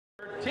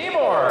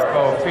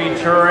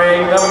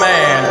Featuring the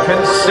man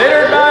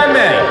considered by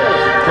many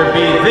to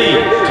be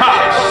the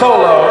top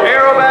solo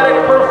aerobatic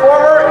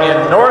performer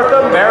in North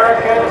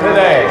America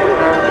today.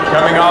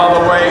 Coming all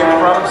the way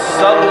from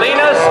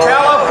Salinas,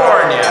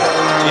 California,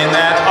 in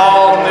that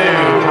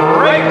all-new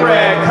bright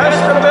red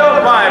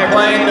custom-built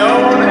biplane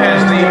known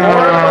as the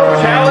Oracle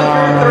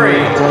Challenger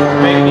 3,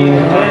 making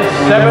his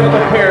 7th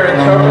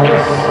appearance over the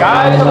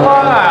skies of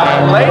Long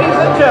Island. Ladies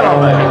and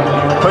gentlemen,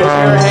 put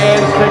your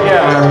hands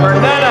together for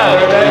none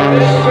other than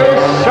Mr.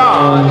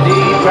 Sean D.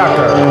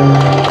 Tucker.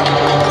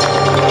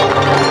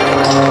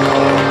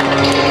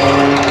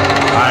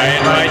 I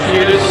invite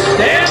you to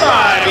stand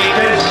by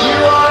because you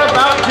are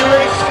about to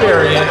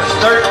experience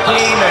 13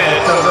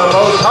 minutes of the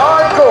most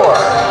hardcore,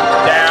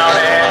 down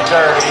and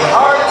dirty,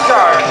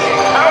 hard-charging,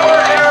 power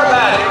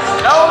aerobatics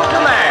known to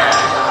man,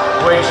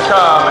 which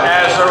come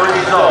as a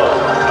result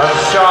of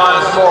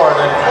Sean's more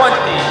than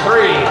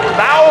 23,000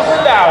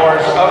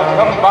 hours of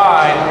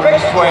combined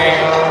fixed-wing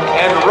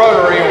and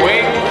rotary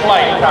wing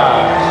flight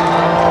time.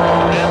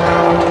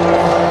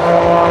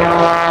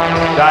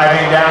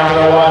 Diving down to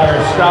the water,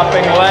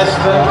 stopping less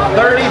than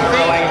 30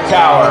 feet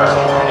tower.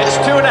 It's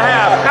 2.5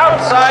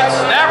 outside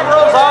snap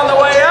rolls on the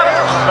way up,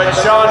 but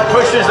Sean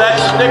pushes that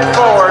stick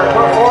forward,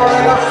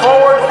 performing a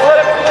forward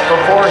flip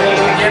before he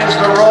begins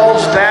the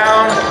rolls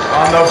down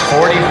on the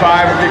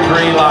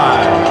 45-degree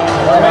line.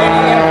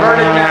 Remaining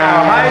inverted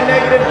now, high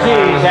negative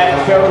G's at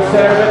show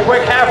center. The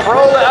quick half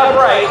roll to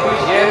upright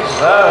begins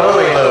the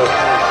hooey loop.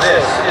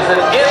 This is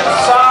an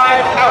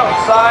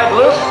inside-outside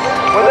loop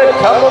with a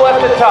tumble at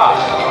the top.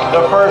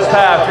 The first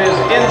half is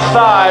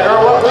inside, or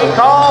what we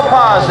call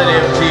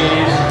positive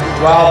G's,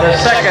 while the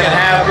second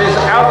half is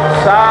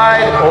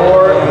outside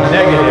or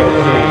negative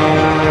G's.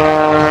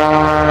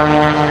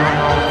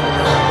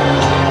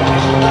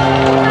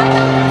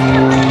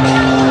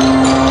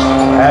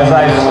 As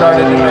I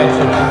started to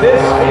mention,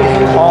 this is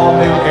an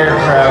all-new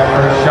aircraft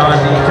for Sean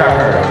D.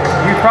 Tucker.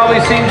 You've probably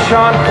seen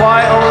Sean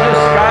fly over the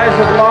skies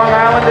of Long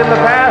Island in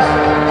the past.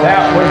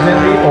 That was in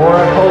the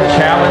Oracle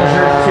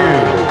Challenger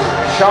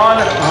 2. Sean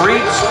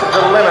reached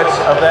the limits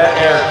of that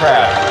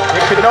aircraft.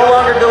 It could no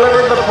longer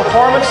deliver the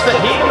performance that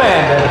he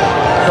demanded,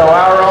 so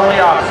our only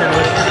option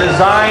was to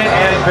design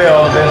and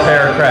build this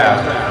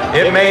aircraft.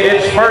 It made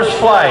its first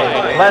flight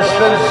less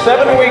than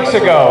 7 weeks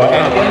ago,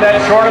 and in that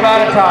short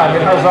amount of time,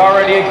 it has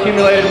already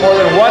accumulated more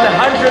than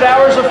 100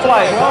 hours of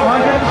flight,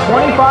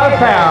 125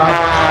 pounds.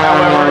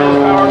 However, it is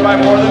powered by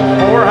more than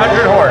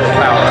 400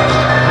 horsepower,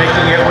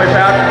 making it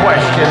without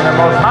question the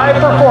most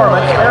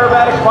high-performance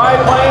aerobatic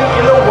biplane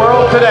in the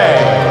world today.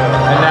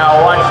 And now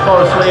watch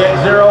closely at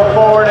 0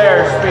 forward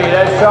airspeed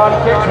as Sean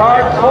kicks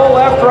hard full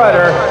left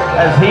rudder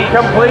as he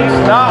completes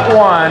not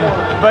 1,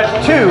 but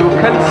 2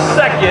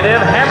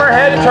 consecutive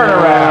hammerhead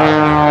turnarounds.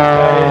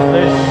 That is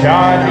the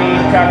Sean D.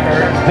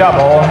 Tucker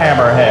double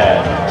hammerhead.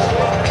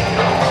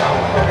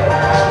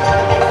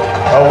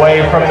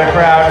 Away from the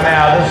crowd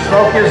now, the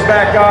smoke is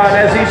back on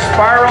as he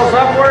spirals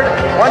upward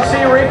once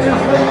he reaches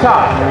the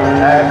top.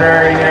 At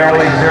very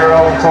nearly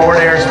 0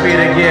 forward airspeed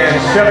again,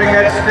 shoving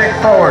that stick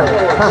forward,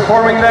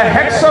 performing the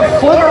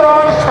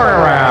hexafluteron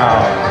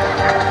turnaround.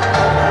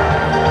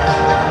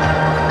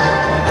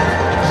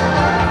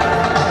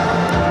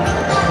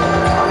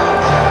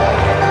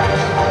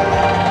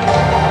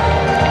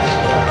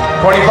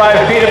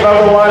 25 feet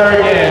above the water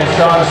again,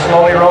 Sean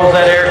slowly rolls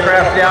that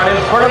aircraft down in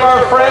front of our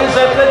friends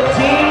at the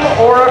Team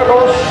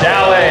Oracle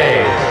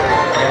Chalet.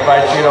 I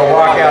invite you to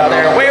walk out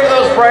there and wave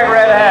those bright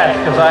red hats,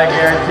 because I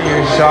guarantee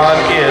you Sean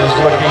is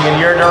looking in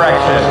your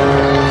direction.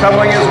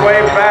 Tumbling his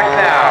way back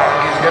now.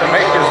 He's going to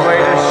make his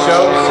way to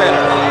show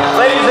center.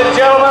 Ladies and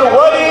gentlemen,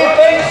 what do you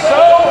think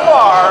so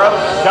far of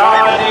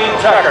Sean D.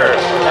 Tucker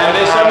and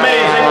this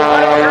amazing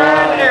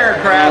one-turn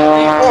aircraft,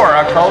 the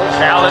Oracle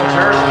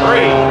Challenger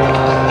 3?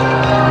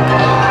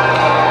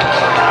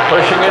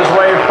 Pushing his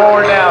way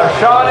forward now,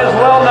 Sean is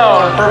well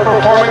known for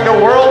performing the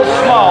world's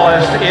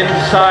smallest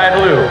inside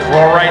loop.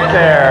 Well, right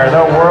there,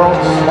 the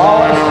world's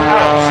smallest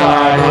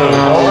outside loop.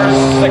 Over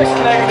 6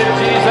 negative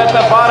G's at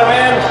the bottom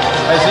end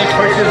as he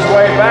pushes his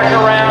way back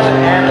around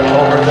and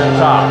over the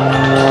top.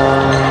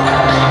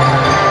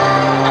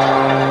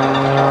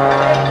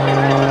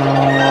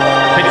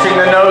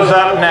 Pitching the nose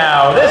up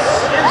now. This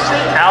is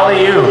the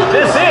alley-oop.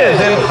 This is,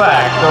 in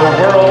fact, the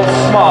world's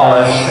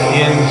smallest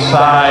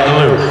inside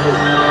loop.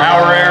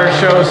 Our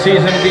Airshow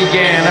season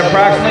began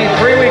approximately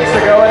 3 weeks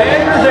ago at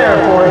Andrews Air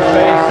Force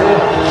Base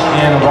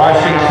in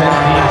Washington,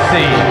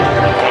 D.C.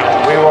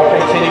 We will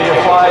continue to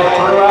fly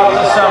throughout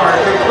the summer,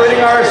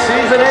 concluding our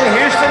season in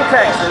Houston,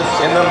 Texas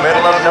in the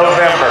middle of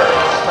November.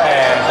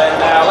 Fans, and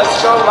now let's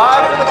go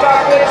live to the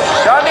cockpit.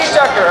 Sean D.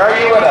 Tucker, are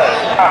you with us?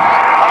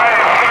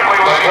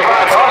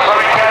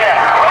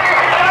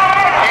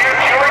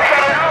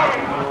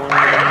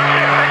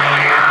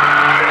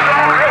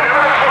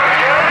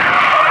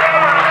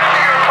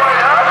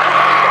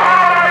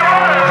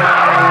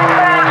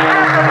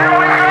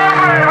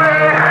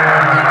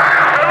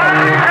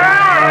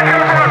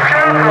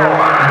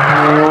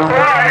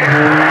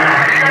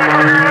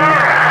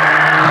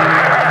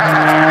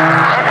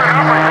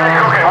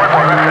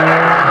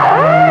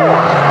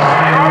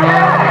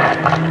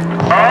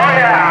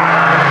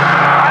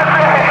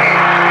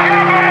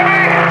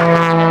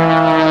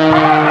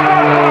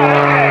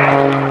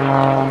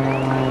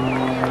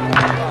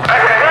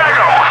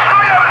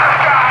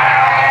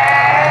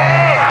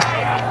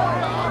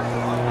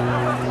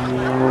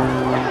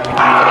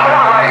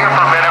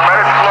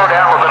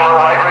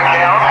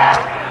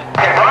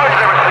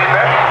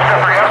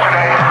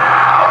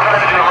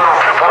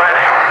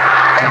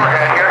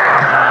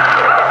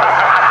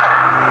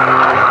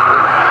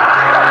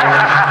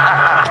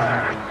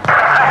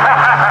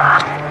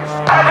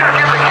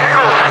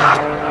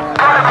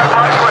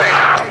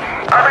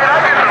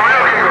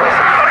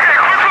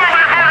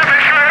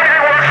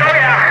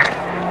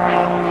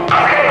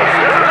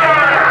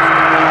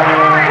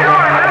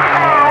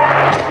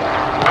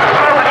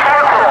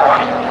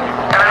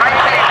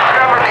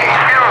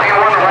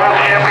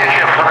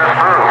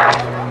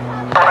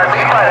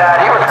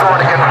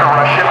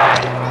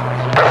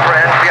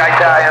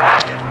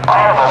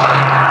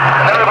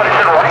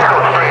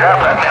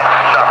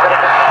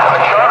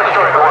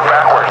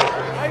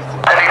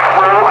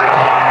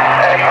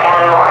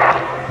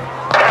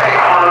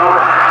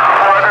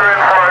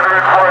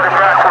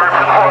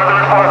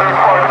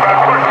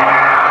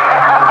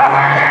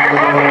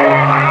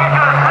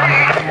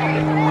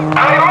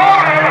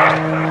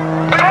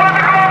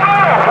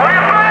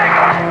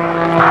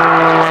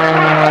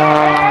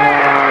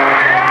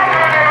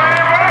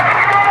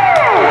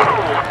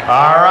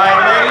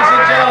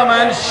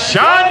 gentlemen,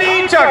 Sean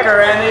D.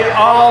 Tucker and the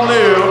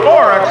all-new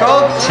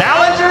Oracle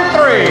Challenger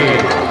 3.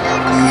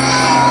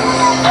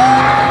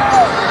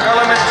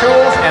 Element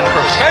tools and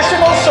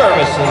professional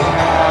services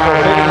for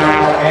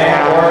businesses and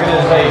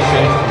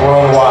organizations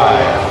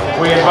worldwide.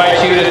 We invite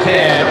you to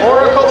attend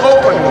Oracle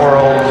Open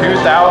World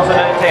 2010,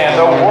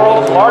 the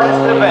world's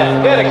largest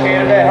event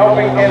dedicated to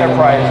helping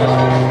enterprises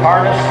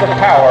harness the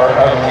power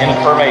of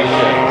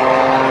information.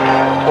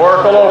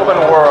 Oracle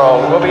Open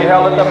World will be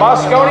held at the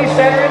Moscone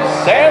Center in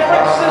San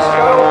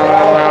Francisco,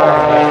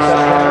 California,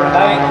 September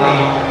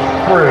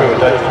 19th through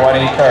the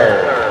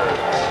 23rd.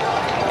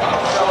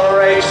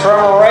 Accelerates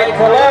from right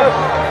to left,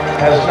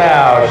 as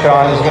now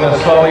Sean is going to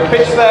slowly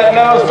pitch that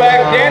nose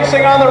back,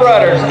 dancing on the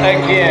rudders.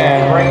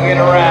 Again, bringing it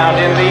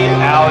around in the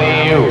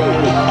alley-oop.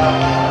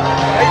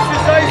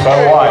 But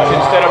watch,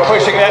 instead of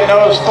pushing that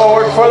nose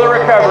forward for the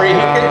recovery,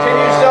 he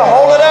continues to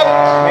hold it up,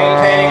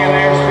 maintaining an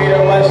airspeed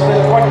of less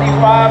than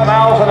 25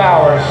 miles an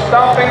hour,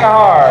 stomping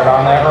hard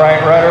on that right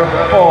rudder,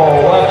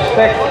 full left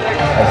stick,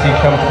 as he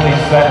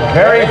completes that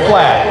very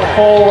flat,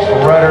 full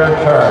rudder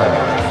turn.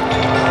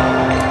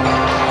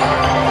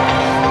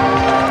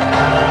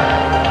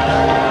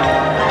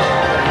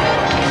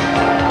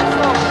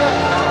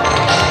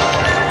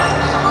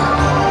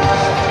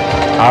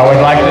 I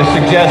would like to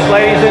suggest,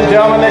 ladies and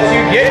gentlemen, that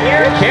you get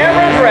your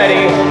cameras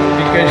ready,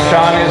 because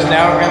Sean is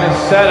now going to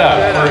set up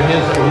for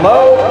his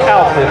low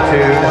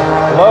altitude,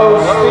 low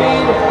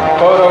speed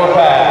photo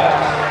pass.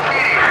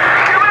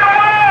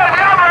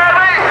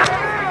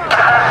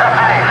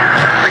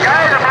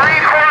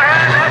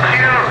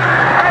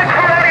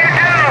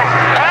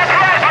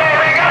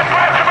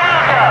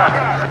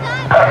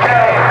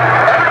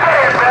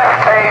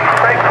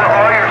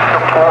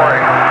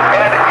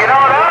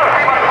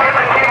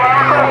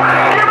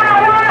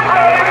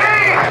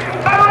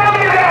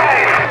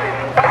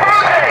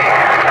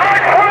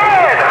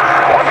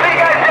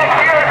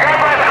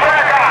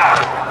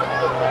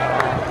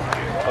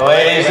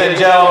 Ladies and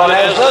gentlemen,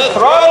 as the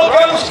throttle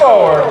comes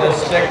forward, the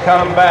stick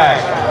comes back.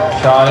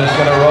 Sean is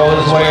going to roll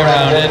his way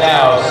around and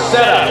now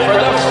set up for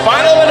the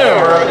final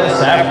maneuver of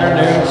this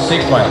afternoon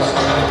sequence.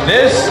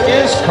 This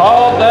is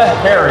called the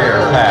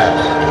Harrier Pass,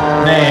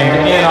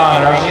 named in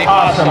honor of the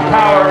awesome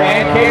power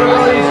and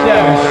capabilities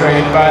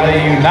demonstrated by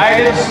the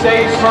United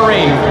States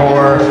Marine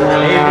Corps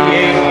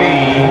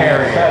AV-8B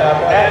Harrier. Set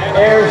up at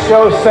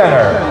Airshow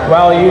Center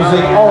while using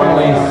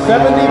only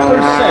 70%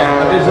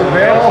 of his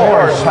available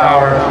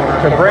horsepower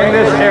to bring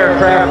this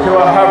aircraft to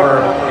a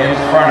hover in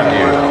front of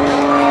you.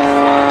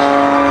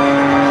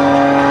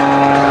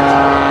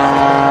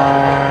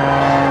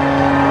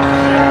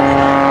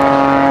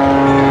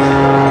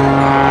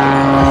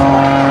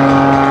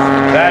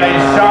 That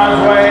is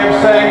Sean's way of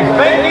saying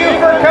thank you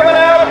for coming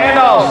out, and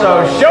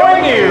also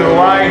showing you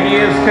why he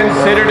is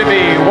considered to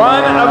be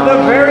one of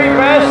the very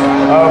best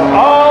of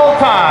all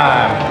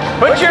time.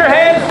 Put your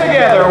hands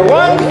together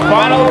one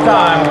final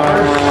time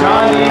for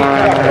Sean D.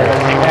 Tucker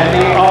and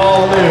the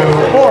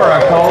all-new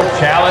Oracle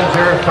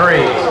Challenger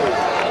 3.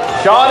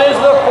 Sean is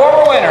the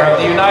former winner of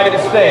the United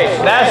States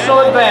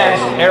National Advanced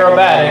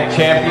Aerobatic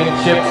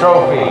Championship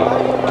Trophy.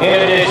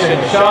 In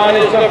addition, Sean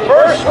is the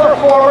first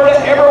performer to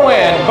ever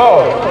win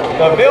both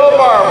the Bill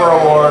Barber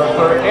Award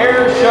for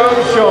Airshow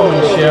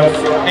Showmanship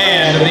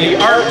and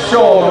the Art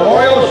Scholl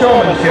Memorial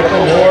Showmanship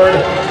Award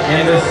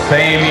in the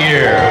same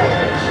year.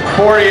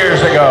 4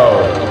 years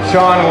ago,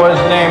 Sean was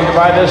named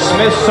by the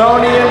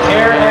Smithsonian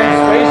Air and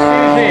Space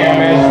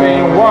Museum as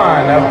being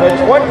one of the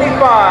 25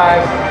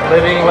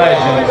 living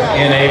legends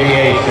in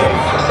aviation.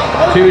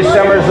 2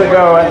 summers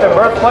ago, at the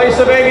birthplace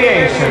of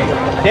aviation,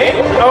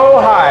 Dayton,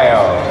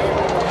 Ohio,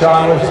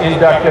 Sean was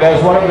inducted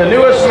as one of the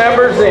newest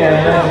members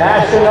in the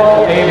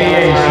National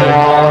Aviation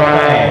Hall of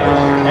Fame.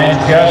 And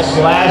just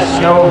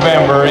last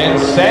November in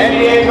San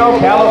Diego,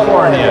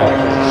 California,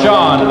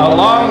 Sean,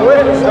 along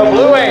with the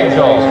Blue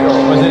Angels,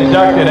 was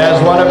inducted as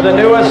one of the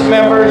newest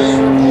members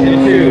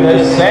into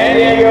the San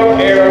Diego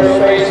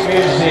Aerospace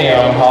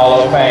Museum Hall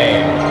of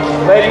Fame.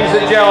 Ladies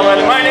and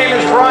gentlemen, my name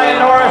is Brian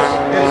Norris.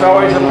 It's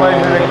always a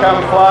pleasure to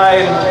come fly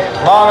in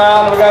Long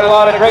Island. We've got a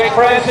lot of great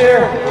friends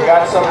here. We've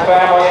got some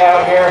family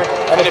out here.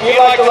 And if you'd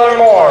like to learn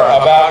more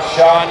about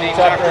Sean D.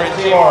 Tucker and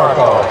Team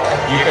Oracle,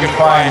 you can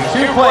find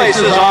 2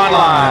 places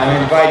online. I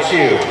invite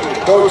you.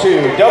 Go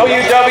to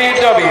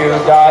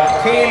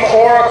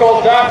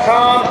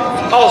www.teamoracle.com.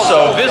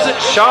 Also,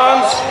 visit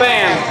Sean's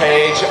fan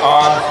page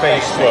on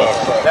Facebook.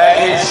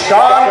 That is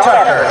Sean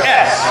Tucker,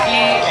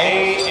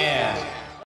 S-E-A